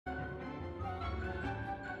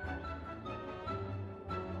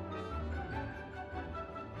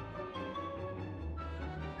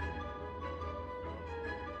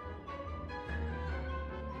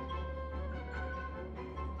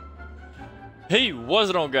Hey, what's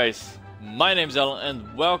it on, guys? My name's Alan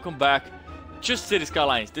and welcome back to City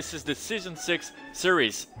Skylines. This is the Season 6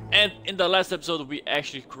 series, and in the last episode we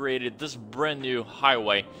actually created this brand new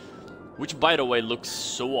highway, which by the way looks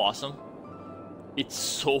so awesome. It's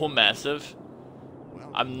so massive.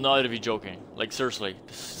 I'm not even joking. Like seriously,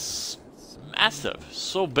 this is massive,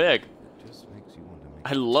 so big.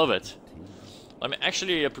 I love it. Let me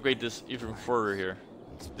actually upgrade this even further here.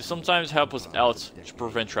 They sometimes help us out to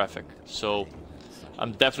prevent traffic, so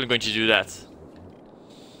I'm definitely going to do that.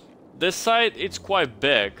 This side, it's quite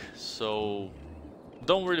big, so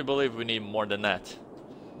don't really believe we need more than that.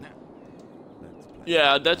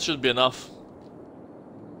 Yeah, that should be enough.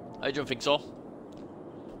 I don't think so.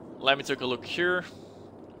 Let me take a look here.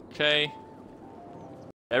 Okay.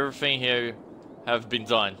 Everything here have been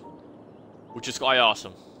done, which is quite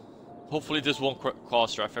awesome. Hopefully this won't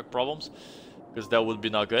cause traffic problems, because that would be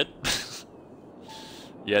not good.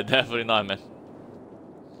 Yeah, definitely not, man.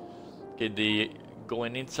 Okay, the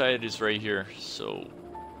going inside is right here, so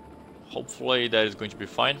hopefully that is going to be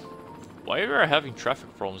fine. Why are we having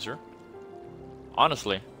traffic problems here?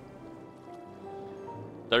 Honestly,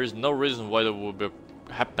 there is no reason why that would be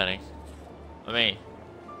happening. I mean,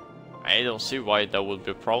 I don't see why that would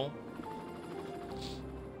be a problem.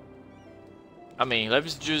 I mean,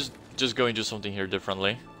 let's just go and do something here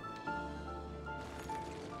differently.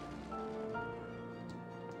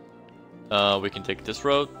 We can take this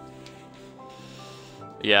road.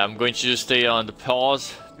 Yeah, I'm going to just stay on the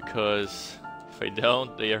pause, because if I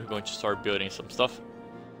don't, they are going to start building some stuff.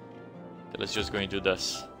 Okay, let's just go and do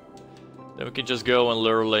this. Then we can just go and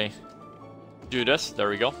literally do this. There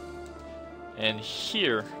we go. And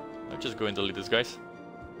here, I'm just going to delete these guys.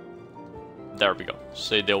 There we go.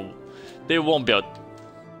 So they won't build.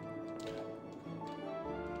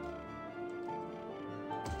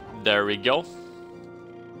 There we go.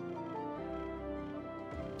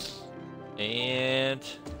 And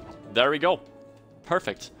there we go.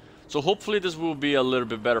 Perfect. So hopefully this will be a little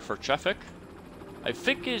bit better for traffic. I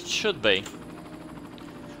think it should be.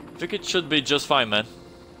 I think it should be just fine, man.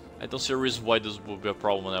 I don't see a reason why this will be a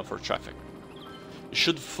problem now for traffic. It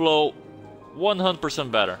should flow 100%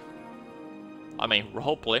 better. I mean,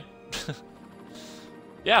 hopefully.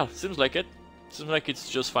 Yeah, seems like it. Seems like it's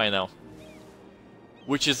just fine now.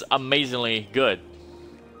 Which is amazingly good.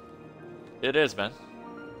 It is, man.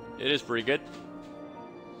 It is pretty good.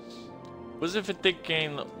 Was even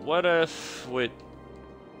thinking, what if we...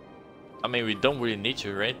 I mean, we don't really need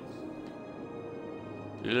to, right?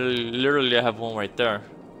 Literally, I have one right there.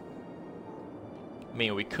 I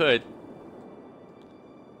mean, we could.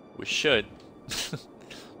 We should.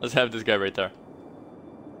 Let's have this guy right there.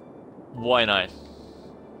 Why not?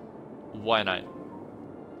 Why not?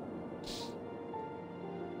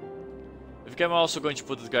 I think I'm also going to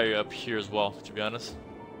put this guy up here as well, to be honest.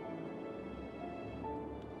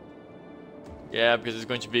 Yeah, because it's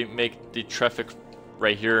going to be make the traffic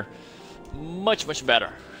right here much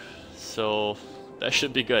better. So that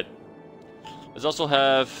should be good. Let's also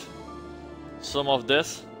have some of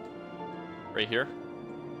this right here.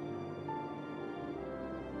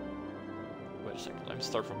 Wait a second, let me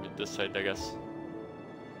start from this side, I guess.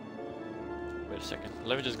 Wait a second,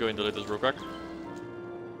 let me just go and delete this real quick.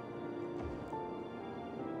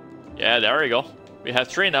 Yeah, there we go. We have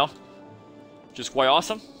 3 now, which is quite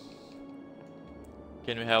awesome.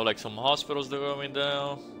 Can we have like some hospitals going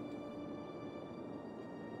down?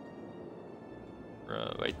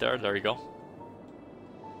 Right there, there you go.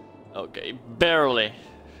 Okay, barely.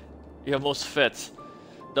 It almost fits.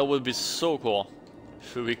 That would be so cool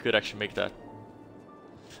if we could actually make that.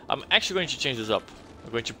 I'm actually going to change this up.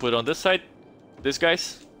 I'm going to put on this side, these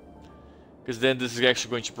guys, because then this is actually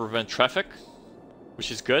going to prevent traffic, which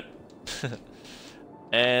is good.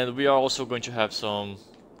 And we are also going to have some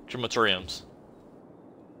crematoriums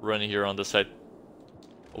running here on the side.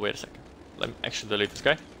 Oh, wait a second. Let me actually delete this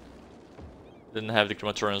guy. Then have the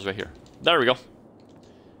crematoriums right here. There we go.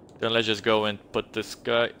 Then let's just go and put this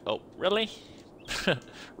guy. Oh, really?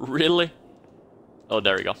 Really? Oh,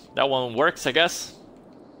 there we go. That one works, I guess.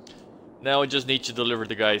 Now we just need to deliver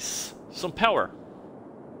the guys some power,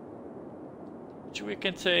 which we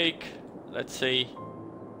can take. Let's say.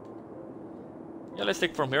 Yeah, let's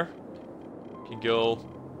take from here. We can go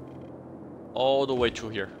all the way to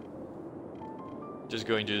here. Just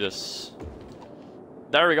go and do this.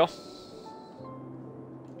 There we go.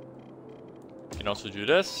 We can also do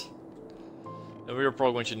this. And we're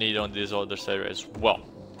probably going to need on this other side as well.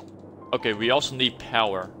 Okay, we also need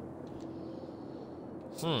power.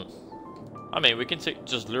 I mean, we can take,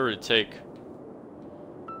 just literally take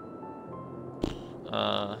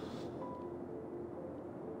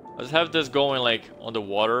Let's have this going like on the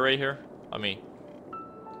water right here. I mean,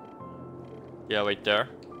 yeah, right there.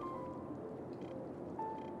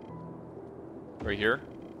 Right here.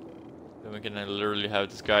 Then we can literally have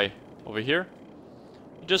this guy over here.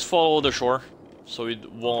 Just follow the shore so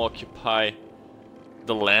it won't occupy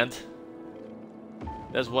the land.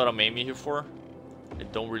 That's what I'm aiming here for. I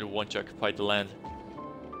don't really want to occupy the land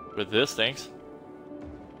with these things.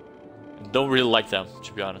 I don't really like them,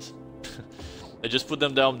 to be honest. I just put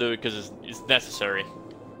them down there because it's necessary.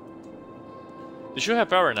 They should have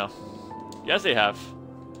power now. Yes, they have.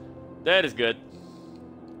 That is good.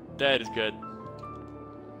 That is good.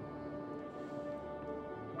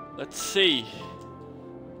 Let's see.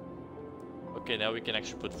 Okay, now we can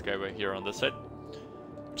actually put this guy right here on this side,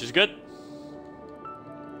 which is good.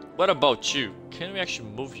 What about you? Can we actually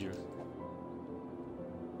move you?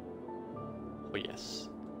 Oh yes.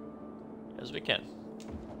 Yes, we can.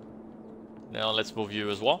 Now let's move you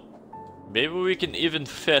as well. Maybe we can even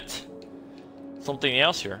fit something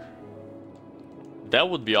else here. That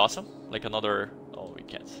would be awesome. Like another... Oh, we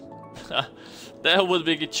can't. That would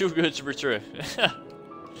be too good to be true.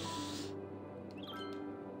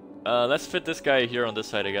 Let's fit this guy here on this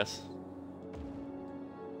side, I guess.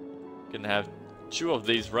 Can have 2 of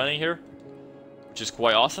these running here, which is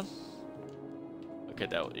quite awesome. Okay,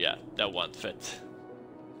 that won't fit.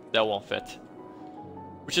 That won't fit,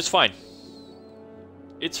 which is fine.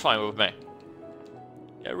 It's fine with me.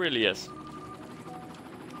 Yeah, it really is.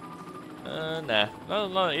 Nah.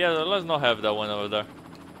 No, yeah, let's not have that one over there.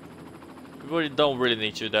 We really don't really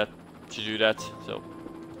need to do that, so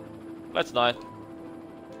let's not.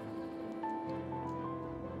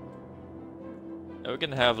 Now we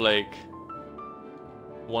can have like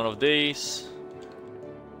one of these.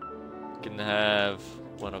 We can have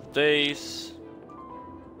one of these.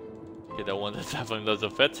 Okay, that one that definitely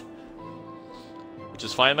doesn't fit, which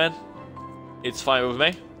is fine, man. It's fine with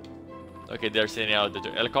me. Okay, they're sending out the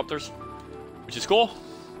helicopters, which is cool.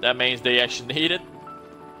 That means they actually need it.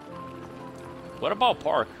 What about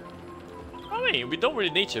park? I mean, we don't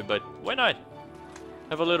really need to, but why not?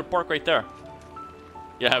 Have a little park right there.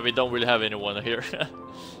 Yeah, we don't really have anyone here.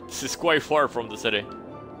 This is quite far from the city.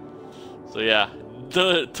 So yeah,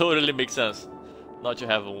 totally makes sense not to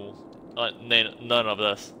have none of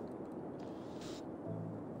this.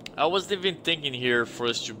 I was even thinking here for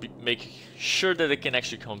us to make sure that they can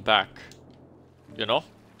actually come back. You know?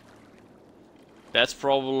 That's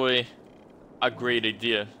probably a great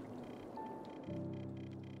idea.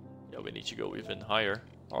 Yeah, we need to go even higher.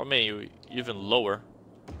 Or maybe even lower.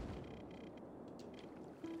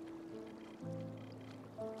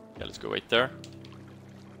 Yeah, let's go right there.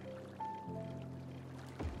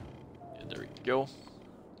 And there we go.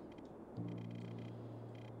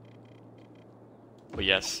 But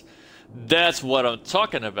yes, that's what I'm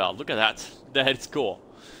talking about. Look at that. That's cool.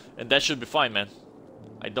 And that should be fine, man.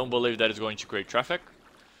 I don't believe that is going to create traffic,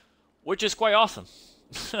 which is quite awesome.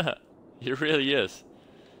 It really is.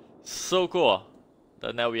 So cool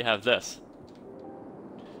that now we have this.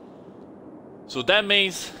 So that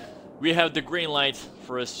means we have the green light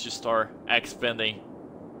for us to start expanding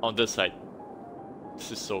on this side.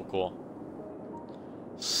 This is so cool.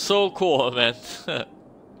 So cool, man.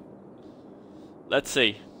 Let's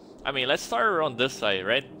see. I mean, let's start on this side,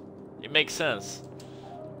 right? It makes sense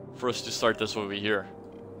for us to start this over here.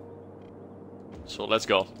 So let's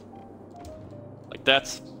go. Like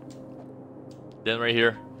that. Then right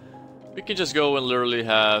here, we can just go and literally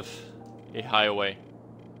have a highway.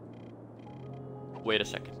 Wait a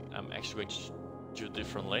second. I'm actually going to do it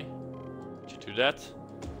differently. To do that.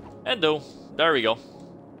 And do. There we go.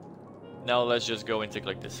 Now let's just go and take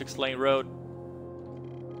like the 6-lane road.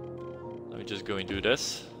 Let me just go and do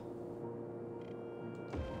this.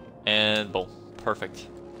 And boom. Perfect.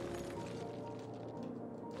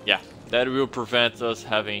 Yeah, that will prevent us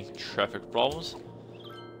having traffic problems.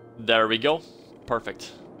 There we go.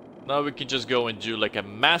 Perfect. Now we can just go and do like a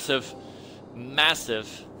massive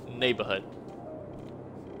neighborhood.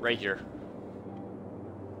 Right here.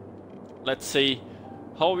 Let's see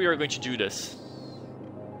how we are going to do this.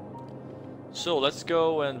 So let's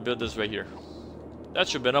go and build this right here. That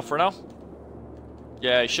should be enough for now.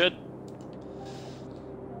 Yeah, it should.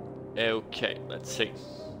 Okay, let's see.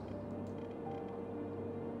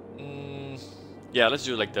 Yeah, let's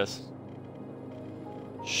do it like this.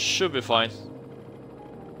 Should be fine.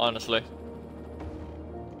 Honestly.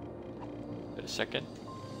 Wait a second.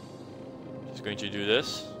 Just going to do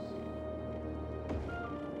this.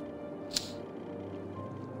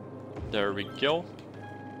 There we go.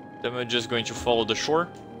 Then we're just going to follow the shore,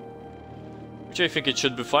 which I think it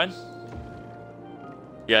should be fine.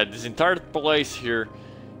 Yeah, this entire place here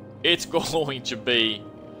it's going to be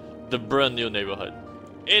the brand new neighborhood.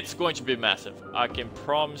 It's going to be massive. I can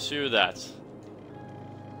promise you that.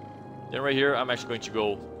 Then right here, I'm actually going to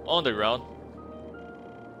go underground.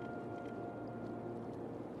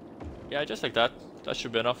 Yeah, just like that. That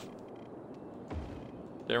should be enough.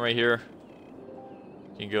 Then right here,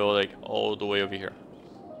 you can go like all the way over here.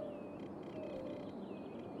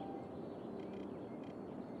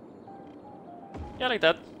 Yeah, like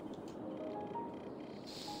that.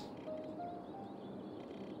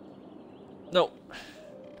 No.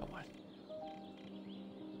 Come on.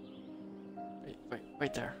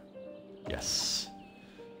 Wait there. Yes.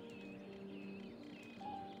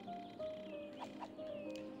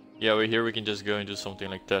 Yeah, over here we can just go and do something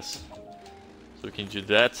like this. So we can do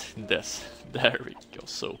that and this. There we go.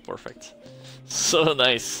 So perfect. So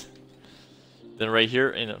nice. Then right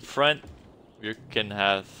here in the front, we can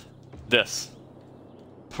have this.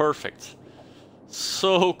 Perfect.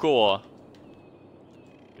 So cool.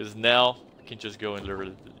 Because now we can just go and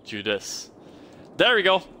literally do this. There we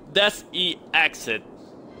go. That's the exit.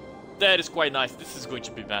 That is quite nice. This is going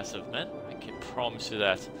to be massive, man. I can promise you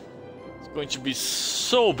that. It's going to be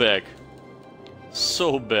so big.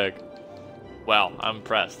 So big. Wow, I'm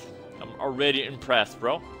impressed. I'm already impressed,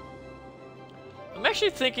 bro. I'm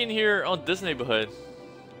actually thinking here on this neighborhood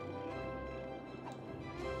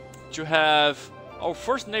to have our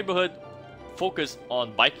first neighborhood focus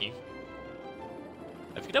on biking.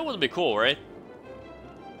 I think that would be cool, right?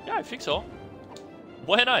 Yeah, I think so.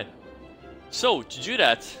 Why not? So, to do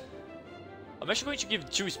that, I'm actually going to give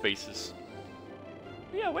 2 spaces.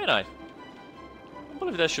 Yeah, why not? I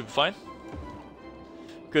believe that should be fine.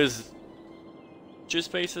 Because 2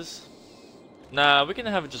 spaces? Nah, we can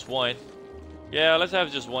have just 1. Yeah, let's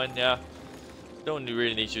have just 1, yeah. Don't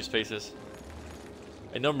really need 2 spaces.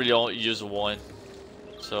 I normally only use 1.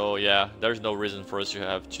 So yeah, there's no reason for us to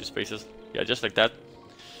have 2 spaces. Yeah, just like that.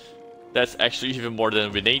 That's actually even more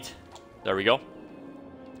than we need. There we go.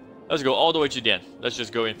 Let's go all the way to the end. Let's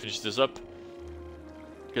just go and finish this up.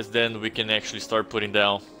 Because then we can actually start putting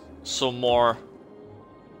down some more,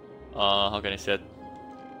 how can I say it?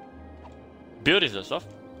 Buildings and stuff.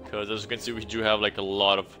 Because as you can see, we do have like a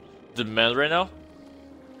lot of demand right now.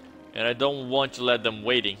 And I don't want to let them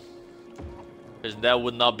waiting. Because that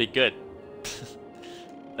would not be good.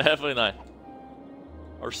 Definitely not.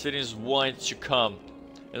 Our citizens want to come.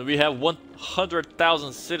 And we have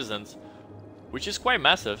 100,000 citizens. Which is quite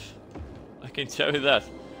massive. I can tell you that.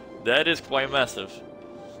 That is quite massive.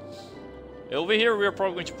 Over here we are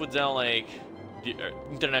probably going to put down like the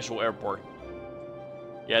international airport.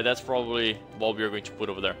 Yeah, that's probably what we are going to put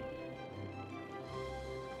over there.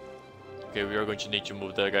 Okay, we are going to need to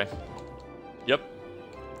move that guy. Yep.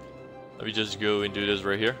 Let me just go and do this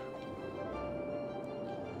right here.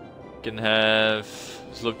 Can have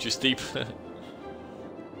slope too steep.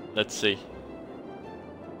 Let's see.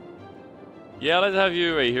 Yeah, let's have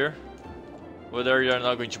you right here. Over there you're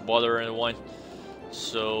not going to bother anyone.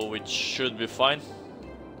 So it should be fine.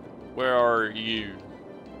 Where are you?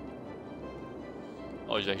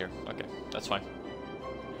 Oh, he's right here. Okay, that's fine.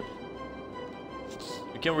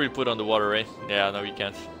 You can't really put on the water, right? Yeah, no, you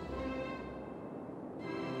can't.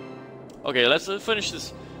 Okay, let's finish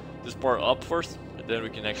this part up first, and then we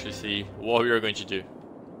can actually see what we are going to do.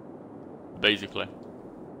 Basically.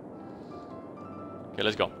 Okay,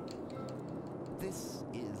 let's go. This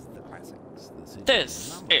is the classics.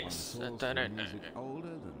 This is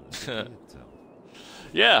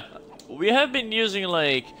yeah, we have been using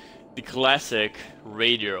like the classic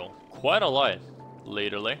radio quite a lot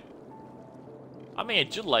lately. I mean, I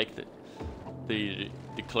do like the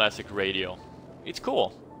classic radio. It's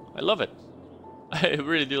cool. I love it. I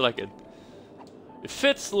really do like it. It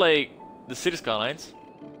fits like the city skylines.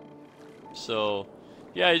 So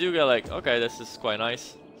yeah, I do get like, okay, this is quite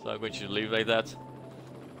nice. So I'm going to leave like that.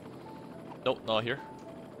 Nope, not here.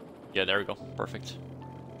 Yeah, there we go. Perfect.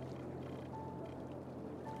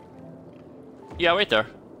 Yeah, right there.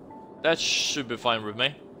 That should be fine with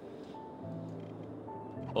me.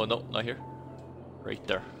 Oh no, not here. Right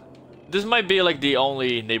there. This might be like the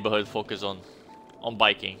only neighborhood focus on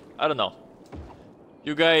biking. I don't know.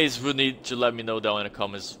 You guys would need to let me know down in the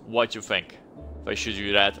comments what you think. If I should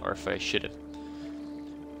do that or if I shouldn't.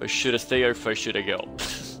 If I should stay or if I should go.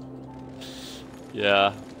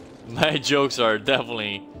 Yeah. My jokes are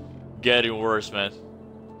definitely getting worse, man.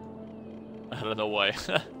 I don't know why.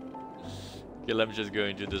 Okay, let me just go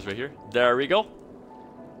and do this right here. There we go.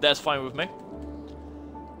 That's fine with me.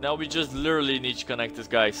 Now we just literally need to connect these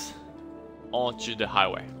guys onto the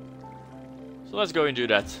highway. So let's go and do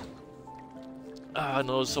that. Ah,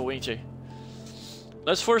 no, it's so windy.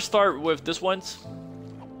 Let's first start with this ones.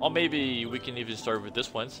 Or maybe we can even start with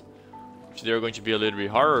this ones, which they're going to be a little bit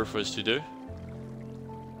harder for us to do.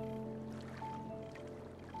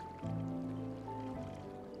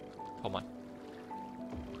 Come on.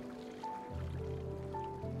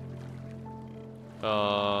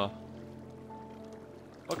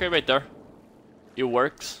 Okay, right there. It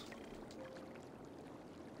works.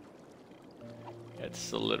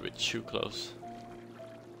 It's a little bit too close.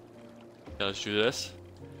 Okay, let's do this.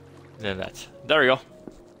 Then that. There we go.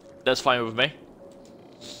 That's fine with me.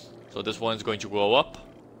 So this one's going to go up.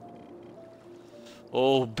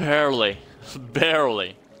 Oh, barely.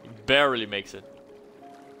 Barely. Barely makes it.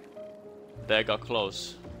 That got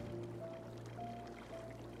close.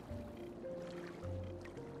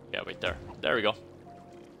 Yeah, right there. There we go.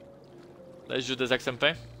 Let's do the exact same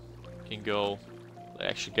thing. Can go.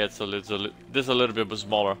 Actually gets a little. This a little bit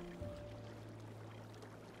smaller.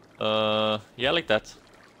 Yeah, like that.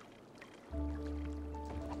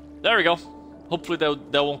 There we go. Hopefully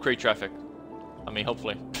that won't create traffic. I mean,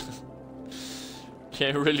 hopefully.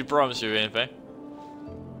 Can't really promise you anything.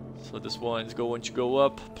 So this one's going to go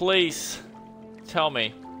up. Please, tell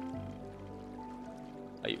me.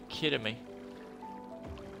 Are you kidding me?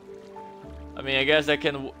 I mean, I guess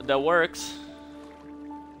that works.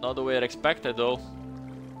 Not the way I expected, though.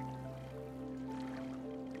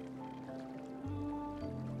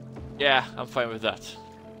 Yeah, I'm fine with that.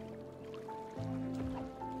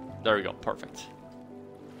 There we go, perfect.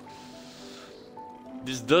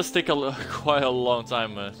 This does take quite a long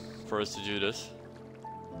time for us to do this.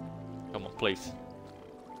 Come on, please.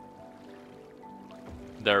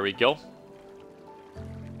 There we go.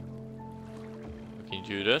 We can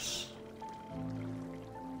do this.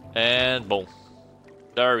 And boom.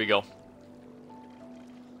 There we go.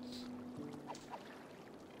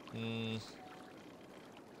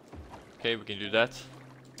 Okay, we can do that.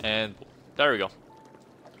 And boom. There we go.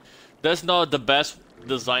 That's not the best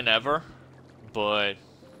design ever, but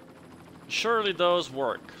surely does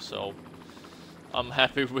work, so I'm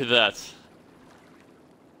happy with that.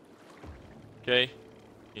 Okay,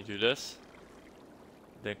 you do this,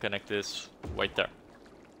 then connect this right there.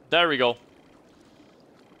 There we go.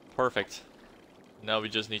 Perfect. Now we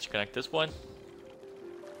just need to connect this one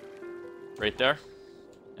right there,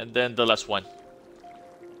 and then the last one.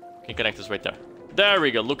 Can connect this right there. There we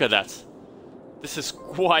go. Look at that. This is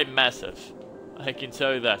quite massive. I can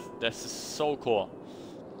tell you that. This is so cool.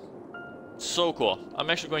 So cool. I'm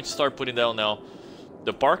actually going to start putting down now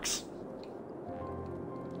the parks,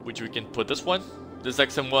 which we can put this one, the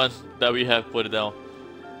exact same one that we have put it down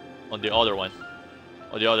on the other one,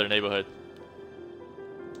 or the other neighborhood.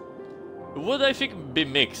 Would I think be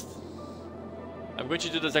mixed? I'm going to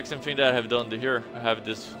do the exact same thing that I have done here. I have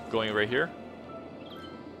this going right here.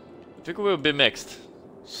 I think it will be mixed.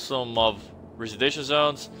 Some of residential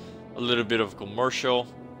zones, a little bit of commercial.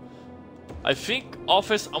 I think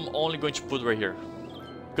office I'm only going to put right here,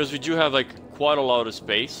 because we do have like quite a lot of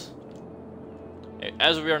space.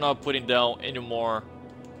 As we are not putting down any more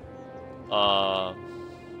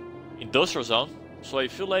industrial zone, so I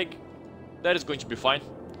feel like that is going to be fine,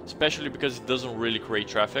 especially because it doesn't really create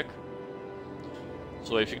traffic.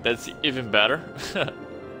 So I think that's even better.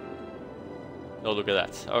 Oh, look at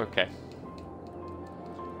that. Okay.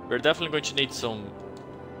 We're definitely going to need some,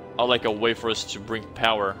 like a way for us to bring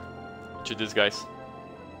power to these guys.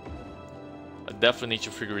 I definitely need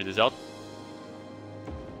to figure this out.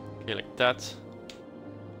 Okay, like that.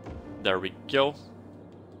 There we go.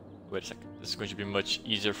 Wait a second. This is going to be much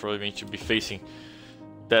easier for me to be facing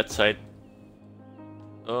that side.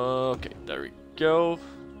 Okay, there we go.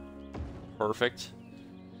 Perfect.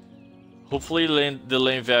 Hopefully the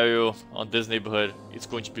lane value on this neighborhood is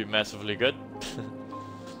going to be massively good.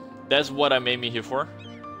 That's what I'm aiming here for.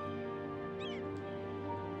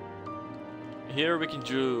 Here we can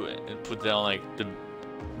do and put down like the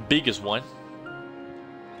biggest one.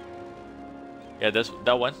 Yeah, that's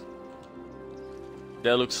that one.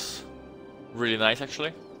 That looks really nice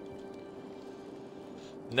actually.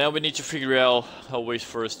 Now we need to figure out a way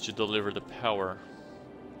for us to deliver the power.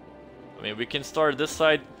 I mean, we can start this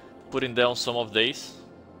side, putting down some of these,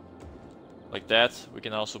 like that. We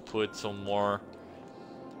can also put some more,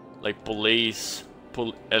 like police,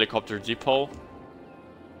 helicopter depot.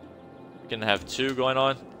 We can have two going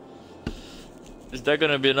on. Is that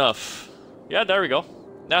gonna be enough? Yeah, there we go.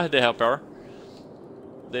 Now they have power.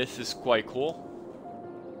 This is quite cool.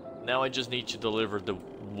 Now I just need to deliver the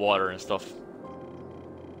water and stuff.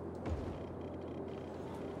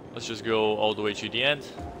 Let's just go all the way to the end,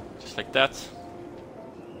 just like that.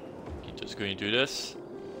 Okay, just going to do this.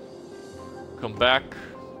 Come back.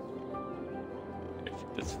 I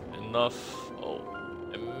think that's enough. Oh,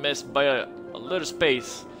 I missed by a little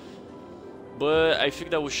space, but I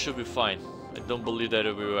think that we should be fine. I don't believe that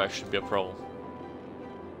it will actually be a problem.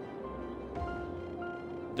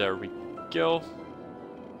 There we go.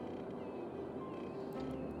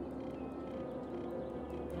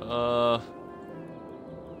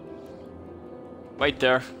 Right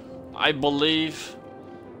there. I believe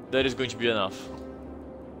that is going to be enough.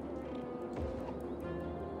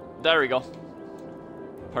 There we go.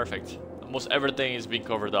 Perfect. Almost everything is being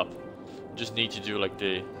covered up. Just need to do like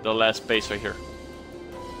the last space right here.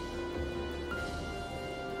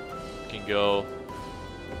 Can go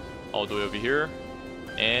all the way over here.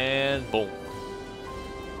 And boom.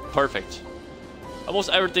 Perfect.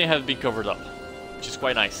 Almost everything has been covered up, which is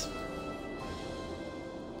quite nice.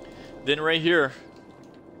 Then right here,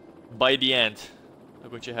 by the end, I'm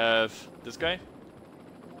going to have this guy.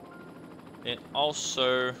 And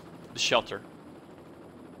also the shelter.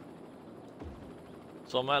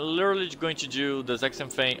 So I'm literally going to do the exact same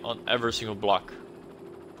thing on every single block.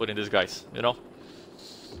 Putting these guys, you know?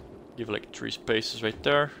 Give like 3 spaces right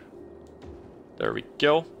there. There we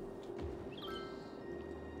go.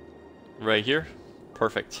 Right here.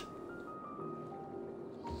 Perfect.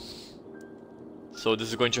 So this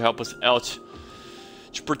is going to help us out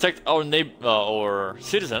to protect our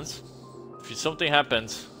citizens. If something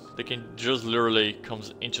happens, they can just literally come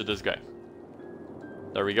into this guy.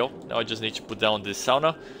 There we go. Now I just need to put down this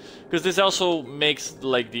sauna, because this also makes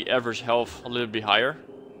like the average health a little bit higher,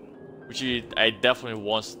 which I definitely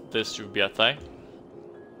want this to be a thing.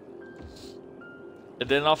 And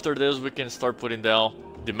then after this, we can start putting down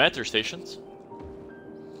the metro stations,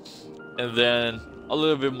 and then a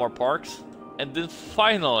little bit more parks, and then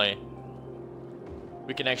finally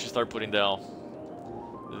we can actually start putting down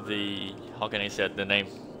the, how can I say the name,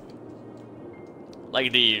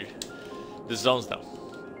 like the zones now.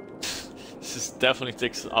 This definitely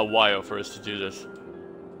takes a while for us to do this.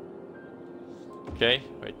 Okay,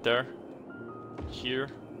 right there, here,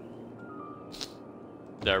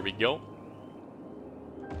 there we go.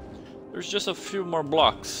 There's just a few more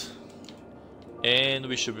blocks and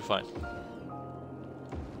we should be fine.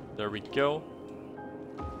 There we go.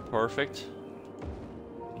 Perfect.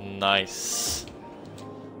 Nice.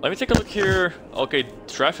 Let me take a look here. Okay,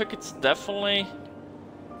 traffic, it's definitely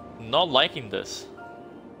not liking this.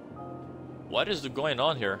 What is going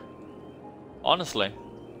on here? Honestly,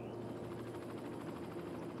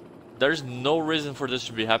 there's no reason for this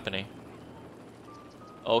to be happening.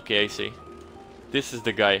 Okay, I see. This is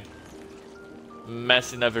the guy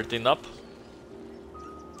messing everything up.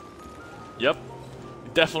 Yep,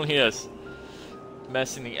 it definitely is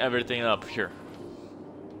messing everything up here.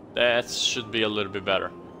 That should be a little bit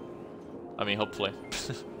better. I mean, hopefully.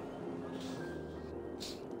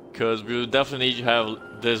 Because we will definitely need to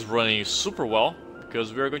have this running super well,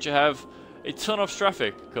 because we are going to have a ton of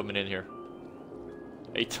traffic coming in here.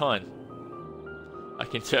 A ton. I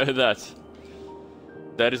can tell you that.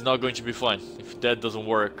 That is not going to be fun if that doesn't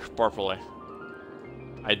work properly.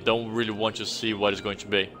 I don't really want to see what it's going to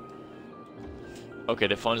be. Okay,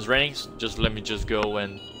 the phone is ringing. So just let me just go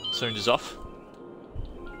and turn this off.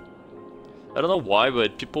 I don't know why,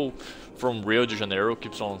 but people from Rio de Janeiro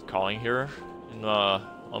keeps on calling here in,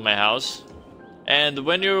 on my house, and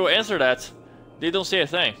when you answer that, they don't say a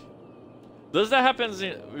thing. Does that happen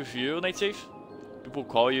with you, Night Safe? People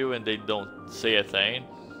call you and they don't say a thing.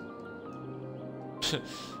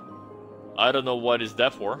 I don't know what is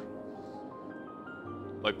that for.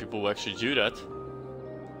 Why people actually do that.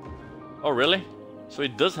 Oh really? So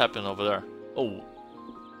it does happen over there. Oh.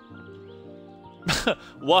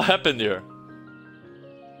 What happened here?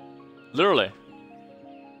 Literally.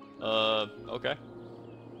 Okay.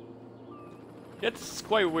 Yeah, it's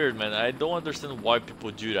quite weird, man. I don't understand why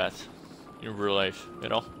people do that in real life. You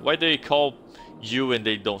know, why they call you and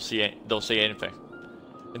they don't say anything.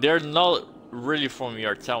 And they're not really from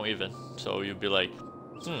your town even. So you'll be like,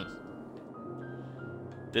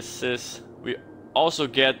 this is. We also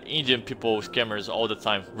get Indian people scammers all the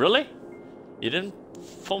time. Really? Indian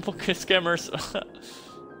phone book scammers?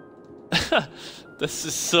 This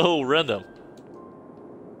is so random.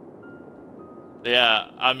 Yeah,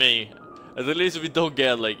 I mean, at least we don't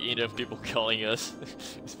get like Indian people calling us.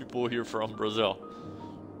 It's people here from Brazil.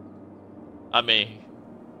 I mean,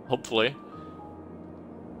 hopefully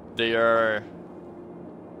they are,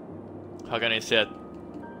 how can I say it?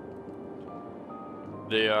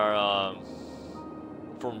 They are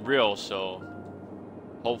from Rio, so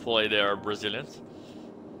hopefully they are Brazilians.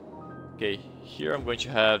 Okay, here I'm going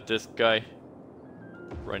to have this guy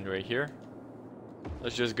run right here.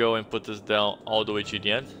 Let's just go and put this down all the way to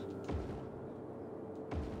the end.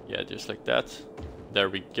 Yeah, just like that. There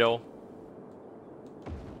we go.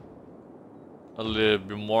 A little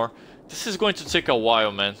bit more. This is going to take a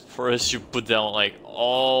while, man, for us to put down like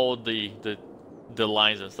all the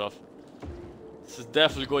lines and stuff. This is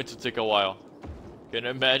definitely going to take a while. Can you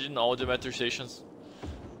imagine all the metro stations?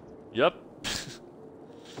 Yep.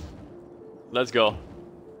 Let's go.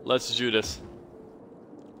 Let's do this.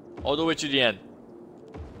 All the way to the end.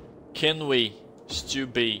 Can we still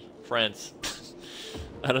be friends?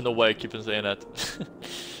 I don't know why I keep on saying that.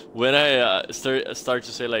 When I start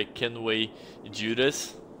to say like, can we do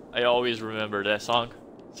this? I always remember that song.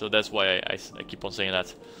 So that's why I keep on saying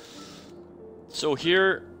that. So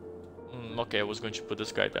here... okay, I was going to put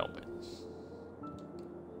this guy down. But...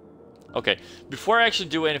 okay, before I actually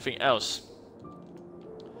do anything else,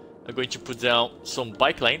 I'm going to put down some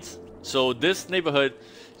bike lanes. So this neighborhood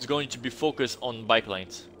is going to be focused on bike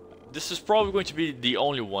lanes. This is probably going to be the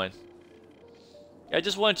only one. I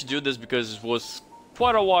just wanted to do this because it was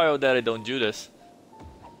quite a while that I don't do this.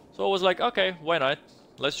 So I was like, okay, why not?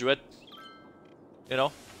 Let's do it. You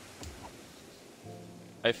know?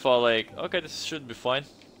 I thought like, okay, this should be fine.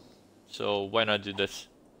 So why not do this?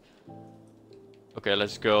 Okay,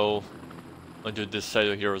 let's go and do this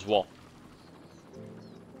side here as well.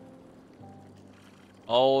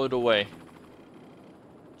 All the way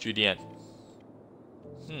to the end.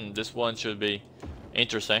 This one should be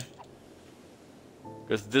interesting.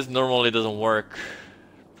 Because this normally doesn't work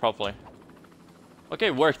properly. Okay,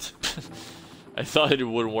 it worked. I thought it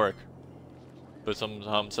wouldn't work. But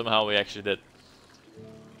somehow we actually did.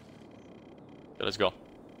 Okay, let's go.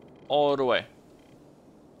 All the way.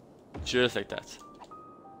 Just like that.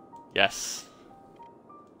 Yes.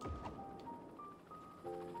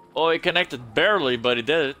 Oh, it connected barely, but it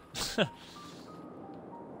did it.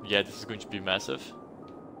 Yeah, this is going to be massive.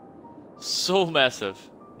 So massive.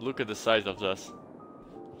 Look at the size of this.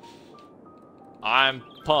 I'm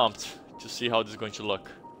pumped to see how this is going to look.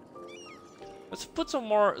 Let's put some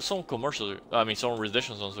commercial, some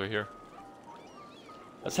residential zones right here.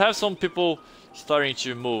 Let's have some people starting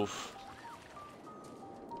to move.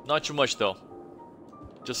 Not too much though.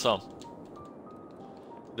 Just some.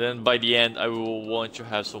 Then by the end I will want to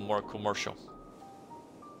have some more commercial.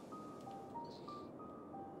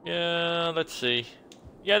 Yeah, let's see.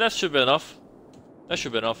 Yeah, that should be enough. That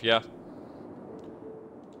should be enough, yeah.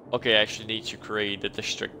 Okay, I actually need to create the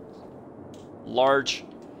district. Large.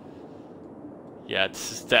 Yeah,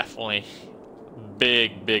 this is definitely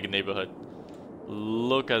big neighborhood.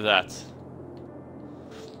 Look at that.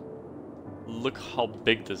 Look how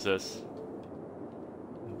big this is.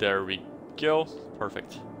 There we go.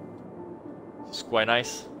 Perfect. It's quite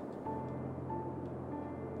nice.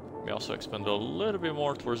 We also expand a little bit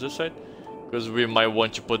more towards this side, because we might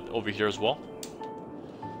want to put over here as well.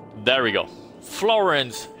 There we go.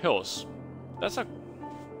 Florence Hills. That's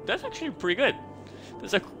actually pretty good.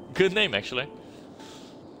 That's a good name actually.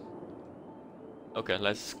 Okay,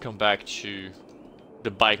 let's come back to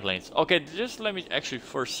the bike lanes. Okay, just let me actually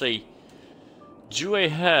first say, do I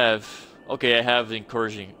have... okay, I have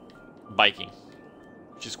encouraging biking,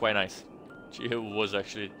 which is quite nice. It was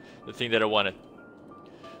actually the thing that I wanted.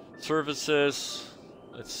 Services,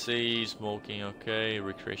 let's see, smoking, okay,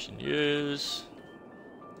 recreation use.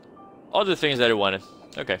 All the things that I wanted.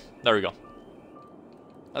 Okay, there we go.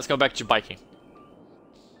 Let's go back to biking.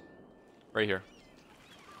 Right here.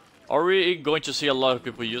 Are we going to see a lot of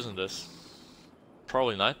people using this?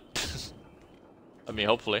 Probably not. I mean,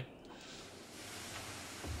 hopefully.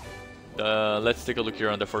 Let's take a look here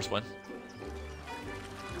on the first one.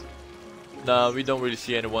 No, we don't really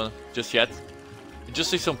see anyone just yet. We just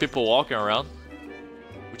see some people walking around,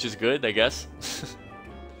 which is good, I guess.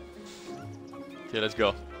 Okay, let's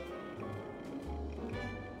go.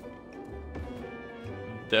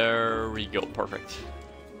 There we go, perfect.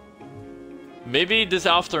 Maybe this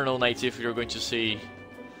afternoon, night, if you're going to see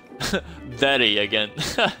Daddy again.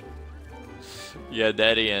 Yeah,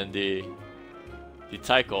 Daddy and the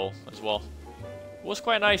Tycho as well. It was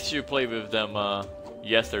quite nice to play with them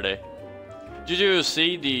yesterday. Did you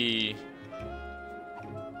see the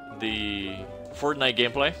Fortnite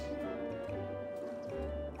gameplay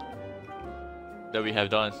that we have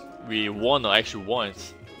done? We won actually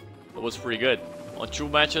once. It was pretty good. On 2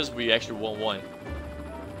 matches, we actually won 1.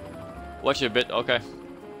 Watch it a bit, okay.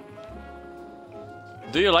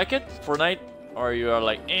 Do you like it, Fortnite? Or you are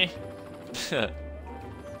like, eh?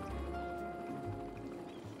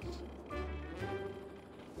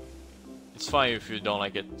 It's fine if you don't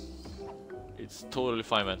like it. It's totally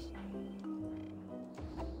fine, man.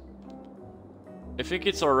 I think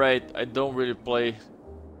it's alright. I don't really play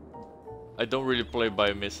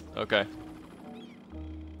by miss. Okay.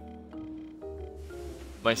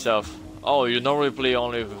 myself. Oh, you normally play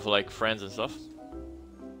only with like friends and stuff?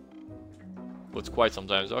 But it's quite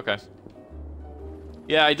sometimes, okay.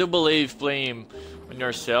 Yeah, I do believe playing on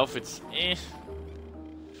yourself, it's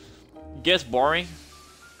gets boring.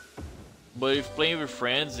 But if playing with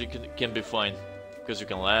friends, it can be fun. Because you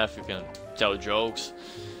can laugh, you can tell jokes.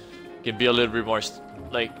 It can be a little bit more,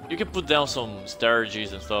 like, you can put down some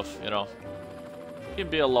strategies and stuff, you know. It can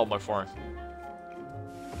be a lot more fun.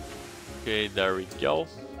 Okay, there we go.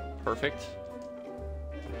 Perfect.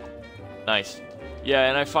 Nice. Yeah,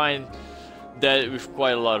 and I find that with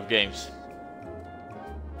quite a lot of games.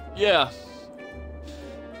 Yeah.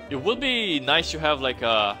 It would be nice to have like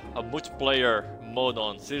a multiplayer mode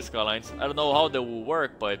on City Skylines. I don't know how that will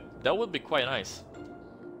work, but that would be quite nice.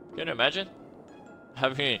 Can you imagine?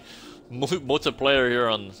 Having multiplayer here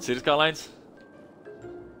on City Skylines?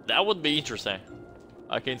 That would be interesting.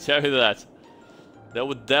 I can tell you that. That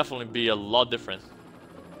would definitely be a lot different.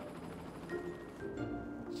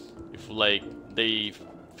 If like they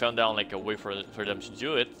found out like a way for them to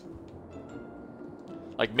do it.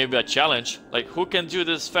 Like maybe a challenge, like who can do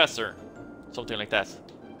this faster? Something like that.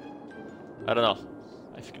 I don't know.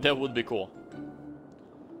 I think that would be cool.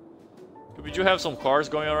 We do have some cars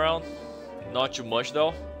going around. Not too much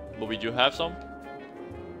though, but we do have some.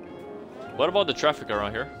 What about the traffic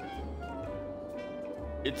around here?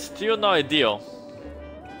 It's still not ideal.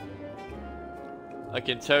 I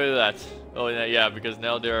can tell you that. Oh yeah, because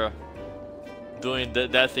now they're doing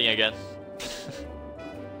that thing again.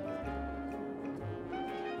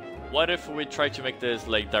 What if we try to make this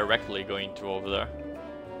like directly going through over there?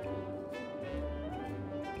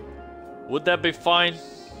 Would that be fine?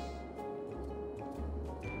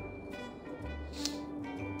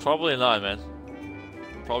 Probably not, man.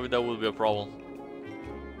 Probably that would be a problem.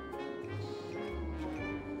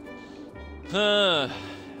 I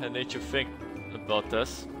need to think about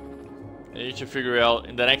this. I need to figure out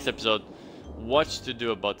in the next episode what to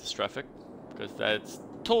do about this traffic, because that's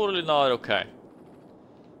totally not okay.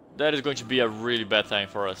 That is going to be a really bad thing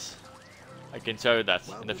for us. I can tell you that.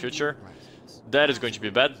 In the future, that is going to be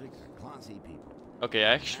bad. Okay,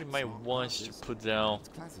 I actually might want to put down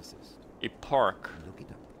a park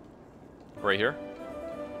right here.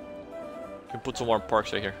 You can put some more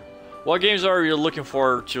parks right here. What games are you looking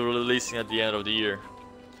forward to releasing at the end of the year?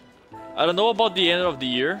 I don't know about the end of the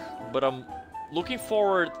year, but I'm looking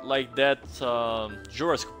forward like that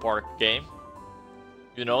Jurassic Park game.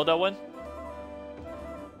 You know that one?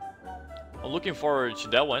 I'm looking forward to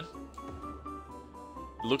that one.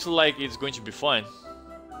 It looks like it's going to be fun.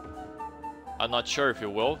 I'm not sure if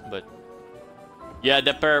it will, but yeah,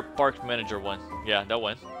 the park manager one. Yeah, that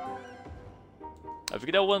one. I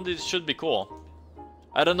think that one should be cool.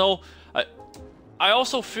 I don't know. I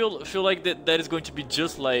also feel like that is going to be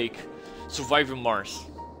just like Surviving Mars.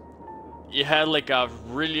 It had like a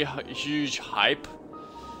really huge hype,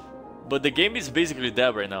 but the game is basically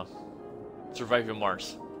dead right now. Surviving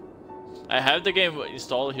Mars. I have the game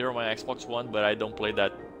installed here on my Xbox One, but I don't play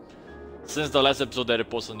that since the last episode that I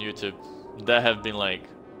posted on YouTube. That have been like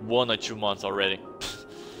 1 or 2 months already.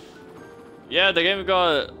 Yeah, the game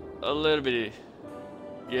got a little bit.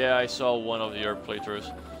 Yeah, I saw one of your playthroughs.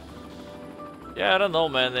 Yeah, I don't know,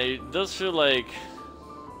 man. It does feel like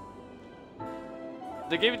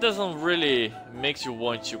the game doesn't really makes you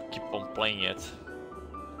want to keep on playing it.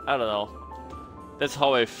 I don't know. That's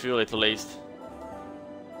how I feel at least.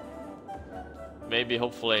 Maybe,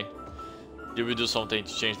 hopefully, they will do something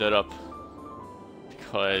to change that up.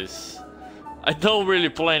 Because I'm not really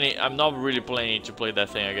planning to play that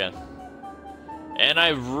thing again. And I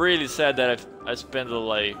really sad that I spent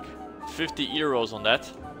like 50 euros on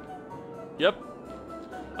that. Yep.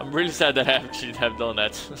 I'm really sad that I actually have done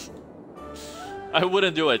that. I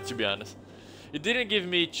wouldn't do it, to be honest. It didn't give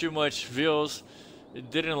me too much views.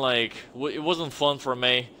 It didn't like, it wasn't fun for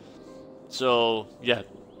me. So, yeah.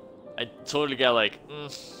 I totally got like,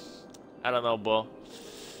 I don't know, bro.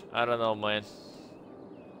 I don't know, man.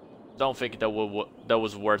 Don't think that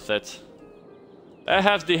was worth it. I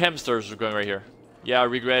have the hamsters going right here. Yeah, I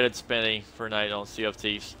regretted spending for night on Sea of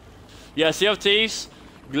Thieves. Yeah, Sea of Thieves.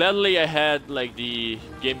 Gladly I had like the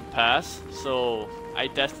Game Pass, so I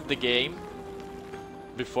tested the game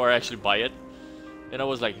before I actually buy it, and I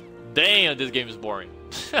was like, damn, this game is boring.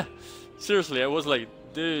 Seriously, I was like,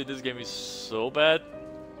 dude, this game is so bad.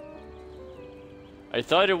 I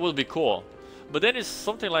thought it would be cool, but then it's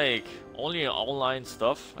something like only online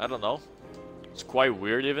stuff. I don't know. It's quite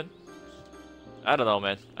weird even. I don't know,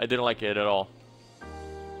 man. I didn't like it at all.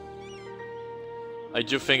 I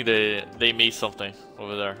do think they made something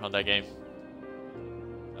over there on that game.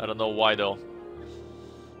 I don't know why though.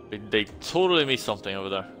 They totally missed something over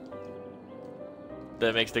there.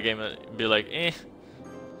 That makes the game be like, eh.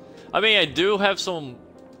 I mean, I do have some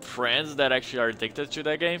friends that actually are addicted to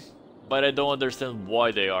that game, but I don't understand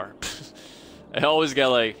why they are. I always get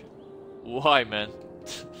like, why, man?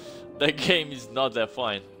 That game is not that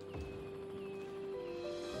fun.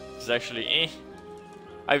 It's actually, eh.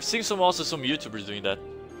 I've seen also some YouTubers doing that.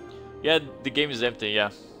 Yeah, the game is empty, yeah,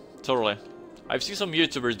 totally. I've seen some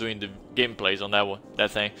YouTubers doing the gameplays on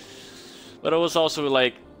that thing. But I was also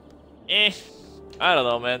like, eh, I don't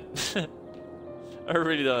know, man. I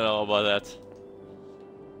really don't know about that.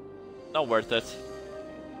 Not worth it.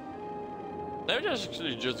 Let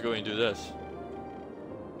me just go and do this.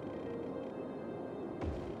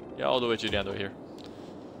 Yeah, all the way to the end over here.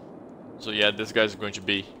 So yeah, this guy's going to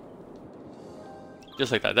be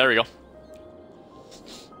just like that. There we go.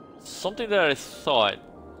 Something that I thought.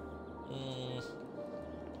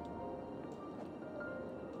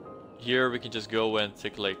 Here we can just go and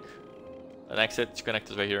take like an exit to connect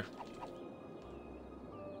us right here.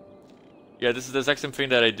 Yeah, this is the exact same thing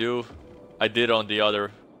that I did on the other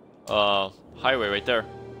highway right there.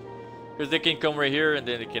 Because they can come right here and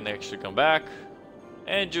then they can actually come back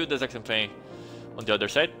and do the exact same thing on the other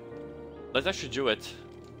side. Let's actually do it.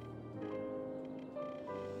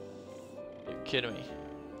 Are you kidding me?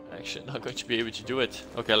 I'm actually not going to be able to do it.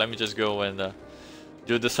 Okay, let me just go and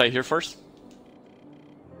do this side here first.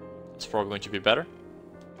 It's probably going to be better.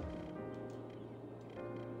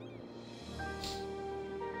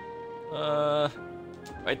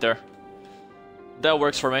 Right there. That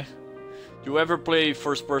works for me. Do you ever play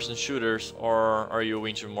first-person shooters, or are you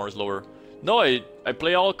into more slower? No, I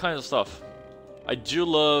play all kinds of stuff. I do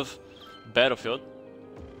love Battlefield.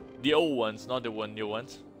 The old ones, not the new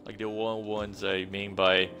ones. Like the old ones I mean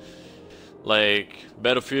by like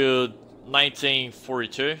Battlefield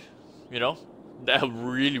 1942, you know? That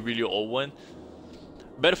really old one.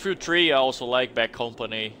 Battlefield 3 I also like, Bad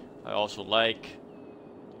Company I also like.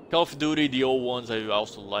 Call of Duty, the old ones I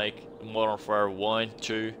also like. Modern Warfare 1,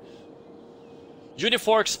 2.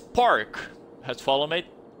 Uniforks Park has followed me.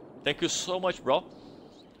 Thank you so much, bro.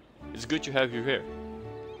 It's good to have you here.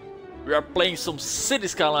 We are playing some City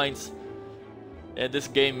Skylines, and this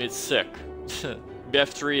game is sick.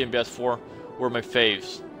 BF3 and BF4 were my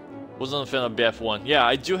faves. Wasn't a fan of BF1. Yeah,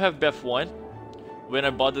 I do have BF1. When I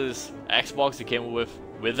bought this Xbox, it came with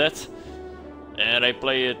it, and I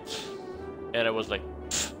play it, and I was like,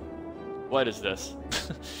 what is this?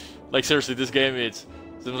 Like seriously, this game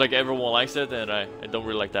seems like everyone likes it, and I don't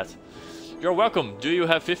really like that. You're welcome. Do you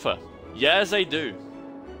have FIFA? Yes, I do.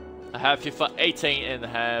 I have FIFA 18 and I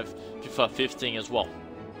have FIFA 15 as well.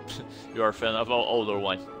 You are a fan of an older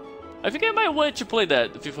one. I think I might want to play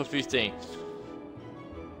that, FIFA 15.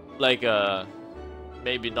 Like,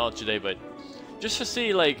 maybe not today, but just to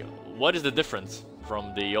see, like, what is the difference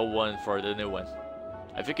from the old one for the new one.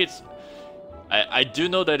 I think it's... I do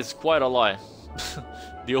know that it's quite a lot.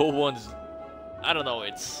 The old ones... I don't know,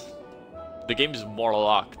 it's... The game is more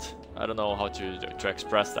locked. I don't know how to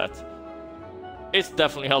express that. It's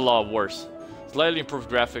definitely a lot worse. Slightly improved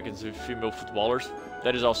graphics with female footballers.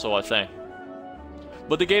 That is also a thing.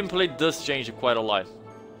 But the gameplay does change quite a lot.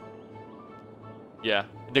 Yeah,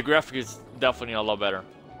 the graphic is definitely a lot better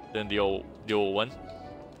than the old one.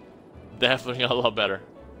 Definitely a lot better.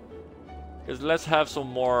 Because let's have some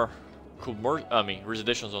more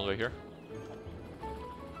residential zones right here.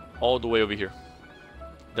 All the way over here.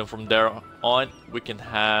 Then from there on, we can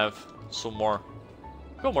have some more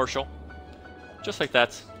commercial. Just like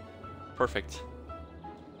that. Perfect.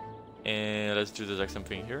 And let's do the exact same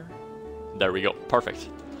thing here. There we go. Perfect.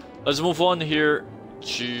 Let's move on here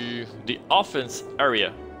to the offense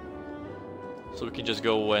area. So we can just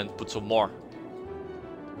go and put some more.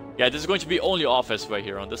 Yeah, this is going to be only offense right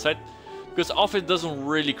here on this side. Because offense doesn't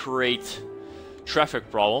really create traffic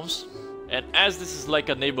problems. And as this is like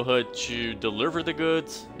a neighborhood to deliver the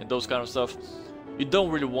goods and those kind of stuff, you don't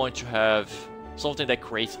really want to have something that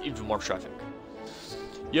creates even more traffic.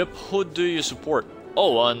 Yep, who do you support?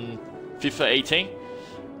 Oh, on FIFA 18?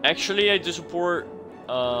 Actually, I do support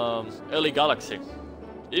LA Galaxy.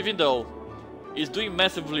 Even though it's doing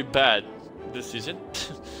massively bad this season.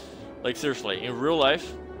 Like seriously, in real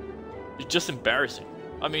life, it's just embarrassing.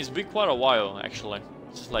 I mean, it's been quite a while actually.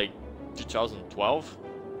 It's like 2012,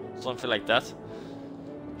 something like that.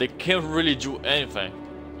 They can't really do anything.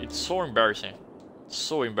 It's so embarrassing.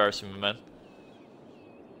 So embarrassing, man.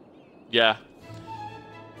 Yeah.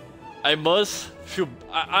 I must feel...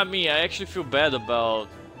 I mean, I actually feel bad about...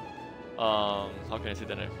 how can I say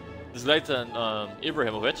the name? Zlatan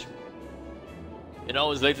Ibrahimovic. You know,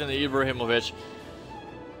 Zlatan Ibrahimovic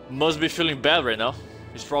must be feeling bad right now.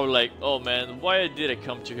 He's probably like, oh man, why did I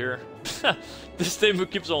come to here? This team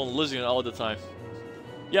keeps on losing all the time.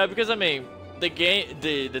 Yeah, because I mean, the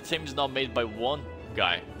team is not made by one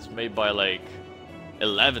guy. It's made by like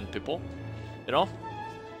 11 people, you know?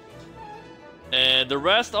 And the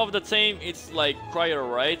rest of the team, it's like quite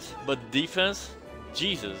alright, but defense,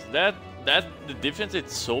 Jesus, the defense,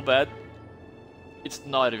 it's so bad. It's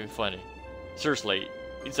not even funny. Seriously,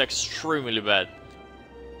 it's extremely bad.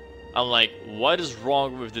 I'm like, what is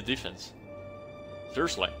wrong with the defense?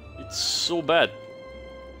 Seriously, it's so bad.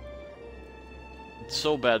 It's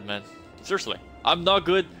so bad, man. Seriously, I'm not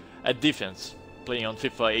good at defense playing on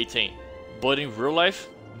FIFA 18, but in real life,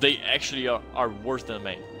 they actually are worse than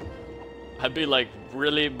me. I'd be like,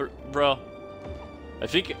 really, bro? I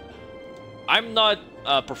think I'm not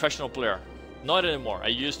a professional player. Not anymore. I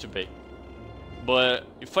used to be. But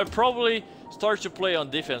if I probably start to play on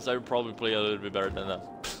defense, I would probably play a little bit better than them.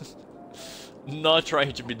 Not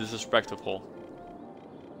trying to be disrespectful.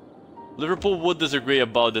 Liverpool would disagree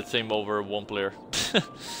about the team over one player.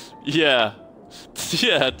 Yeah.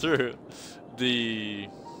 Yeah, true. The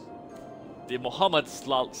Mohamed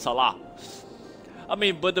Salah. I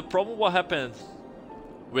mean, but the problem what happened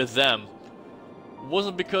with them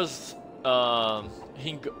wasn't because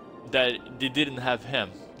that they didn't have him.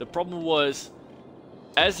 The problem was,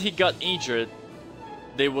 as he got injured,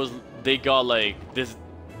 they got like this.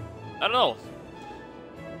 I don't know.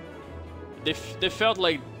 They felt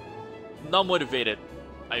like not motivated.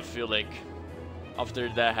 I feel like after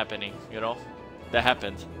that happening, you know, that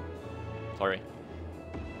happened. Sorry.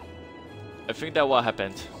 I think that what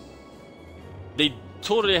happened. They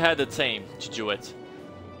totally had the team to do it,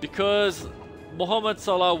 because Mohamed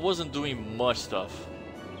Salah wasn't doing much stuff.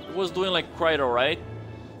 He was doing like quite alright,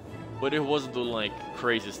 but it wasn't doing like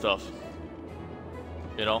crazy stuff.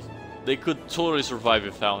 You know, they could totally survive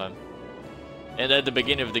without him. And at the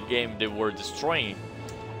beginning of the game, they were destroying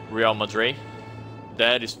Real Madrid.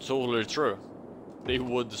 That is totally true. They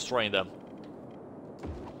were destroying them.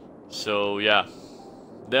 So yeah,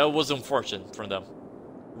 that was unfortunate from them.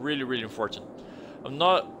 Really, really unfortunate. I'm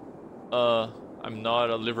not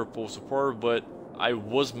a Liverpool supporter, but I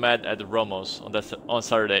was mad at the Ramos on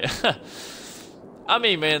Saturday. I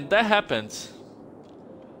mean, man, that happens.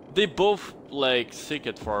 They both like seek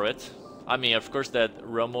it for it. I mean, of course, that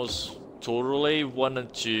Ramos totally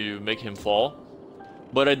wanted to make him fall,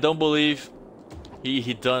 but I don't believe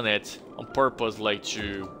he done it on purpose, like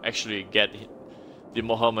to actually get the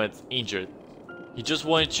Mohamed injured. He just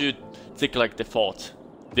wanted to take like the fault.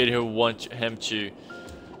 Didn't want him to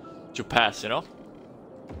pass, you know.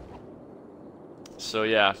 So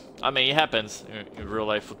yeah, I mean, it happens in real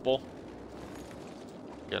life football.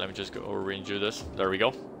 Okay, let me just go over and do this. There we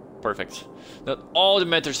go. Perfect. Now all the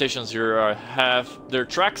metro stations here have their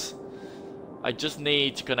tracks. I just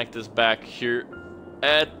need to connect this back here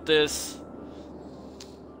at this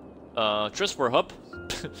transport hub.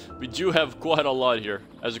 We do have quite a lot here,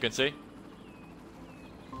 as you can see.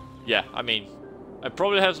 Yeah, I mean, I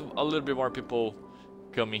probably have a little bit more people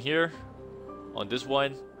coming here on this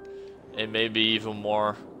one, and maybe even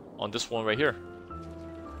more on this one right here.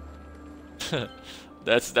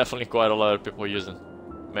 That's definitely quite a lot of people using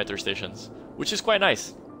metro stations, which is quite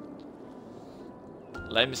nice.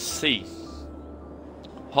 Let me see.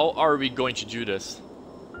 How are we going to do this?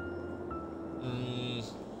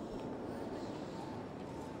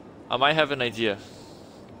 I might have an idea.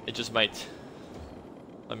 It just might.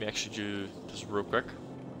 Let me actually do this real quick.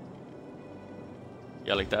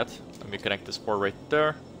 Yeah, like that. Let me connect this port right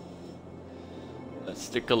there. Let's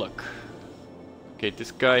take a look. Okay,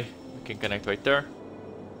 this guy we can connect right there.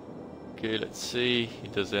 Okay, let's see. He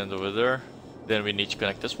does end over there. Then we need to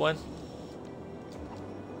connect this one.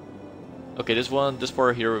 Okay, this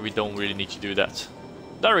part here, we don't really need to do that.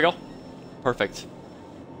 There we go. Perfect.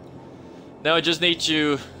 Now I just need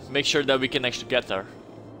to make sure that we can actually get there.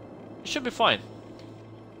 It should be fine.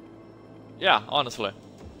 Yeah, honestly.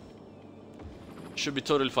 Should be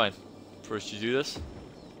totally fine for us to do this.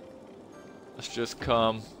 Let's just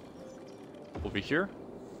come over here.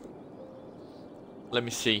 Let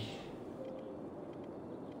me see.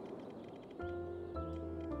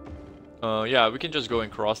 Yeah, we can just go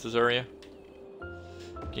and cross this area.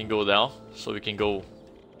 We can go down, so we can go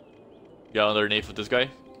get underneath of this guy,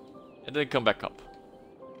 and then come back up.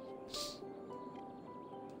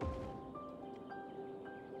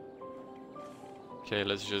 Okay,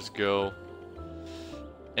 let's just go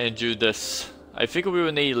and do this. I think we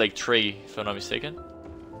will need like 3, if I'm not mistaken.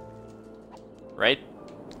 Right?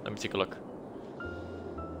 Let me take a look.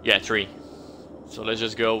 Yeah, 3. So let's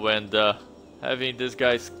just go and having these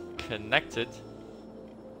guys connected.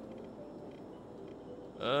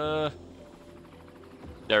 There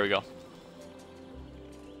we go.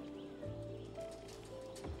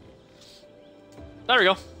 There we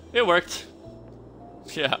go. It worked.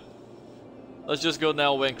 Yeah. Let's just go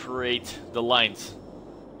now and create the lines,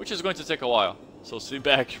 which is going to take a while. So sit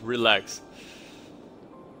back, relax.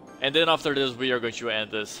 And then after this, we are going to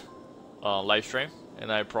end this live stream,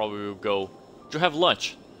 and I probably will go to have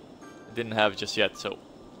lunch. I didn't have just yet, so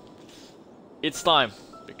it's time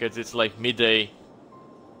because it's like midday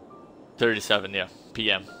 37, yeah,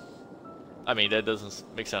 PM. I mean, that doesn't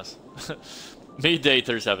make sense. Midday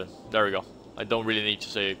 37. There we go. I don't really need to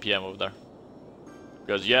say PM over there.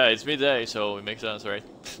 Because, yeah, it's midday, so it makes sense, right?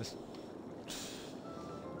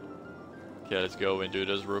 Okay, let's go and do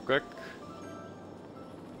this real quick.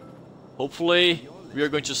 Hopefully, we are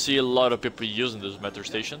going to see a lot of people using these metro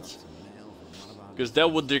stations. Because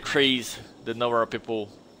that would decrease the number of people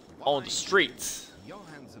on the streets.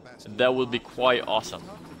 And that would be quite awesome.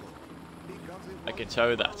 I can tell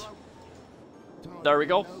you that. There we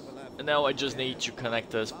go. And now I just need to connect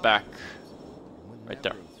this back. Right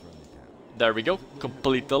there. There we go.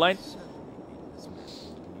 Complete the line.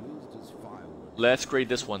 Let's create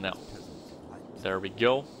this one now. There we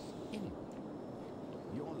go.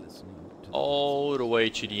 All the way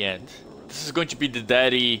to the end. This is going to be the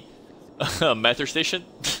daddy metro station.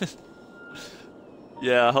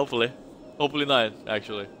 Yeah, hopefully. Hopefully not,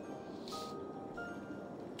 actually.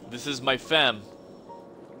 This is my fam.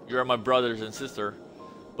 You are my brothers and sister,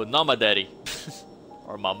 but not my daddy.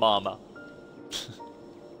 Or my mama.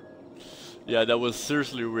 Yeah, that was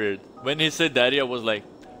seriously weird. When he said daddy, I was like,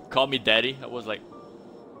 call me daddy. I was like,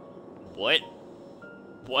 what?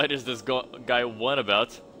 What is this guy want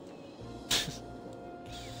about?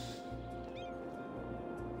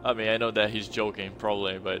 I mean, I know that he's joking,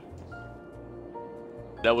 probably, but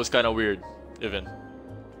that was kind of weird, even.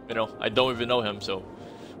 You know, I don't even know him, so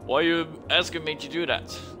why are you asking me to do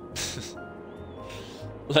that?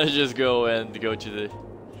 Let's just go and go to the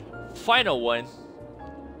final one.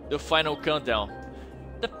 The final countdown.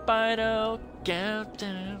 The final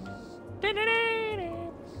countdown.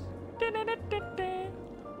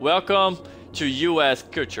 Welcome to US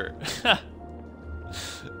culture.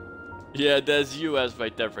 Yeah, that's US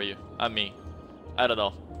right there for you. I mean, I don't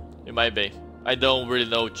know. It might be. I don't really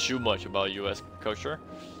know too much about US culture.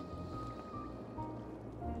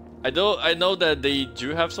 I know that they do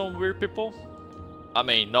have some weird people. I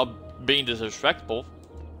mean, not being disrespectful.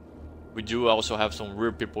 We do also have some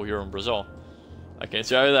weird people here in Brazil. I can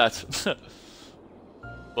tell you that.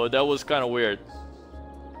 But that was kind of weird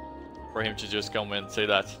for him to just come and say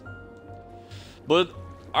that. But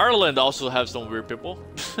Ireland also has some weird people.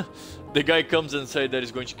 The guy comes and says that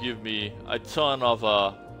he's going to give me a ton of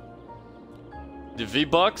the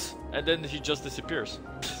V-Bucks, and then he just disappears.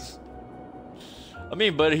 I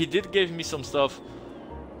mean, but he did give me some stuff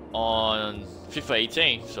on FIFA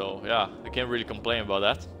 18, so yeah, I can't really complain about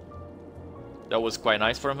that. That was quite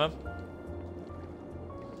nice from him.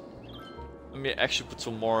 Let me actually put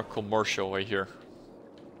some more commercial right here.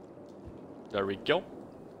 There we go.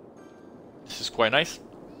 This is quite nice.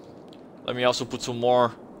 Let me also put some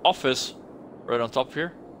more office right on top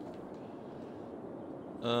here.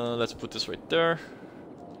 Let's put this right there.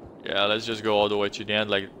 Yeah, let's just go all the way to the end.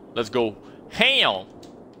 Like, let's go ham!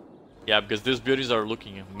 Yeah, because these buildings are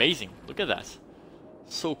looking amazing. Look at that.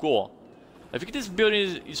 So cool. I think this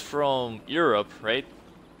building is from Europe, right?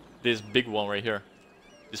 This big one right here.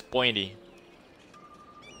 This pointy.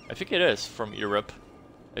 I think it is from Europe.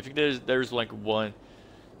 I think there's like one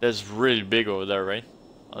that's really big over there, right?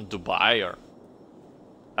 On Dubai or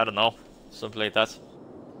I don't know, something like that.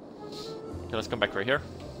 Okay, let's come back right here.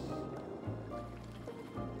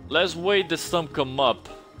 Let's wait the sun come up.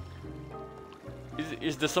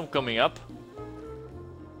 Is the sun coming up?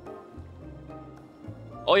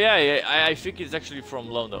 Oh yeah, I think it's actually from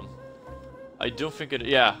London. I don't think it.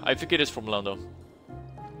 Yeah, I think it is from London.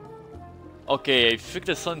 Okay, I think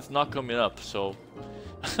the sun's not coming up, so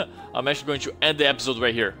I'm actually going to end the episode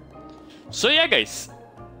right here. So yeah, guys,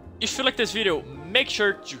 if you like this video, make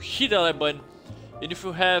sure to hit that like button, and if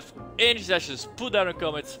you have any suggestions, put down in the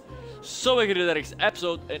comments so I can do the next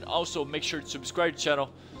episode. And also make sure to subscribe to the channel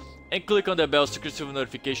and click on the bell to receive a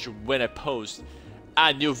notification when I post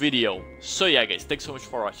a new video. So yeah, guys, thanks so much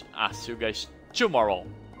for watching. I'll see you guys tomorrow.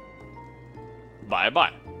 Bye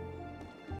bye.